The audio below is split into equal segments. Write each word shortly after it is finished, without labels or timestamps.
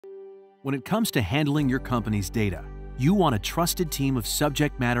When it comes to handling your company's data, you want a trusted team of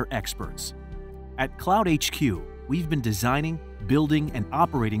subject matter experts. At CloudHQ, we've been designing, building, and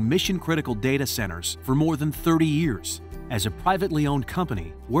operating mission-critical data centers for more than 30 years. As a privately owned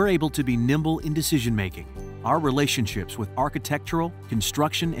company, we're able to be nimble in decision-making. Our relationships with architectural,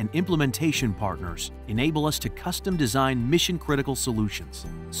 construction, and implementation partners enable us to custom design mission-critical solutions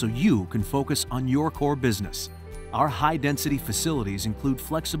so you can focus on your core business. Our high-density facilities include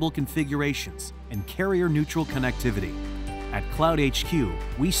flexible configurations and carrier-neutral connectivity. At CloudHQ,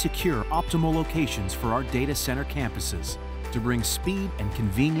 we secure optimal locations for our data center campuses to bring speed and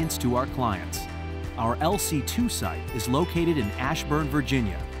convenience to our clients. Our LC2 site is located in Ashburn,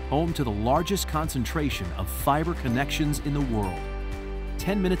 Virginia, home to the largest concentration of fiber connections in the world.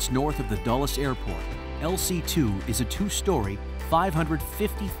 10 minutes north of the Dulles Airport, LC2 is a two-story,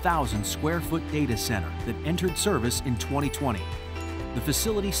 550,000 square foot data center that entered service in 2020. The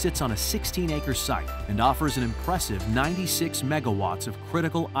facility sits on a 16-acre site and offers an impressive 96 megawatts of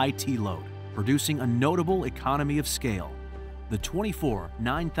critical IT load, producing a notable economy of scale. The 24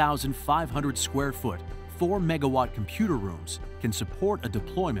 9,500 square foot, 4 megawatt computer rooms can support a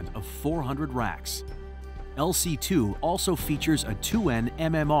deployment of 400 racks. LC2 also features a 2N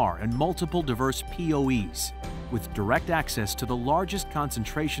MMR and multiple diverse PoEs, with direct access to the largest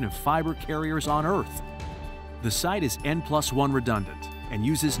concentration of fiber carriers on Earth. The site is N+1 redundant and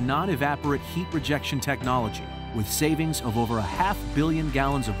uses non-evaporate heat rejection technology with savings of over 500 million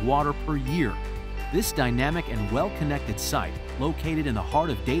gallons of water per year. This dynamic and well-connected site, located in the heart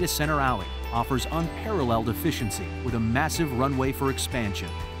of Data Center Alley, offers unparalleled efficiency with a massive runway for expansion.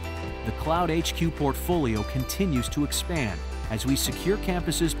 The CloudHQ portfolio continues to expand as we secure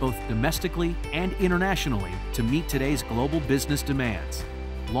campuses both domestically and internationally to meet today's global business demands.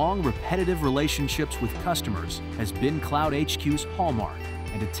 Long, repetitive relationships with customers has been CloudHQ's hallmark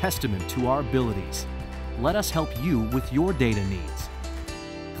and a testament to our abilities. Let us help you with your data needs.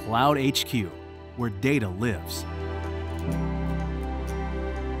 CloudHQ, where data lives.